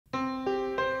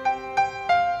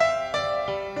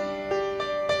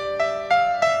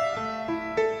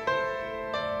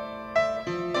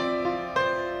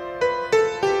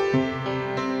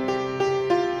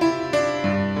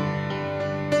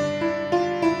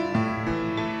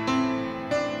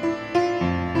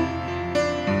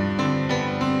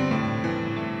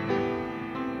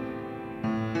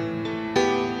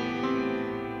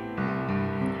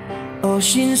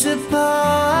oceans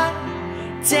apart,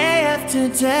 day after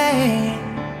day,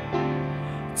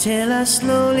 till I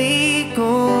slowly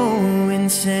go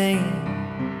insane.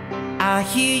 I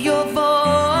hear your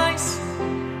voice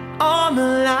on the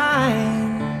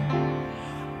line,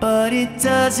 but it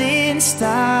doesn't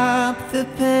stop the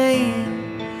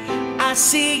pain. I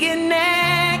see you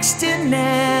next to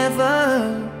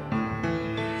never.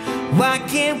 Why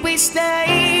can't we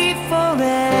stay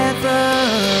forever?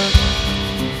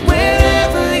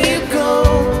 Wherever you go,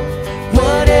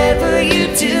 whatever you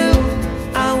do,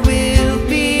 I will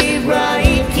be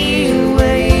right here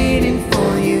waiting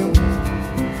for you.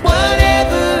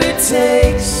 Whatever it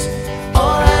takes,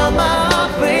 or how my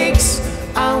heart breaks,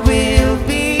 I will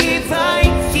be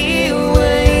right here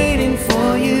waiting for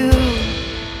you.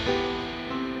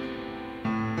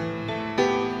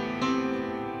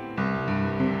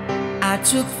 I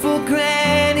took for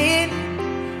granted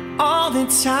all the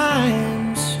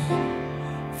times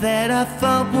that I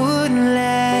thought wouldn't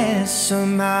last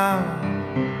somehow.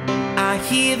 I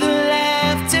hear the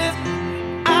laughter,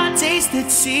 I taste the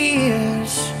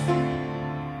tears,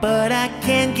 but I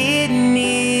can't get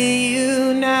near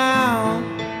you now.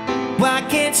 Why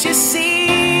can't you see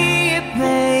it,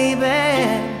 baby?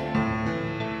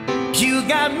 You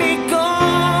got me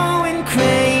going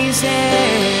crazy.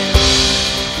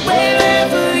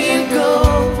 Wherever you go,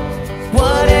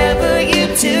 whatever you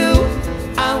do,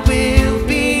 I will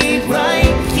be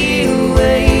right here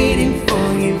waiting for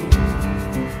you.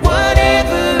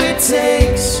 Whatever it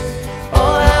takes,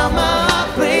 or how my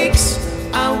heart breaks,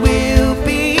 I will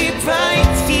be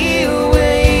right here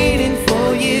waiting for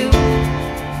you.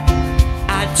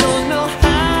 I don't know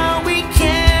how we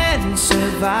can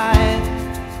survive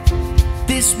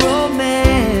this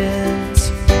romance,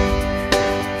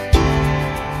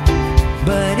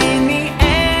 but in the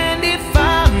end, if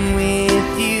I'm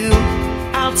with you,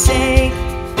 I'll take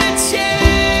the chance.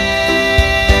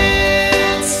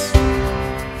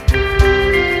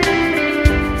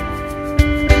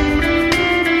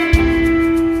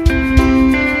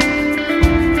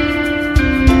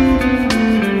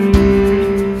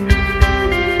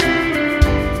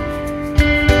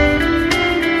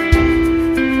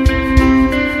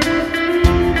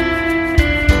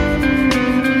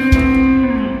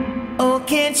 Oh,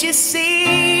 can't you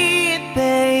see it,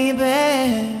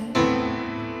 baby?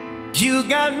 You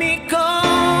got me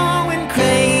going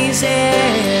crazy.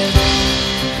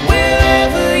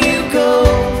 Wherever you go,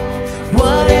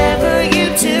 whatever you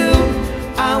do,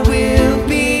 I will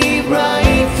be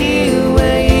right here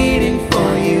waiting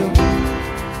for you.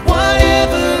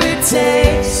 Whatever it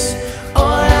takes,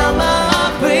 or how my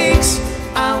heart breaks,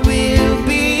 I will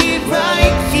be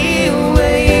right here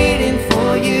waiting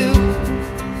for you.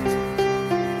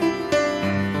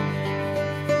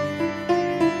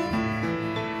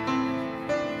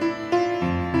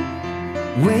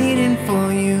 Waiting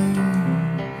for you.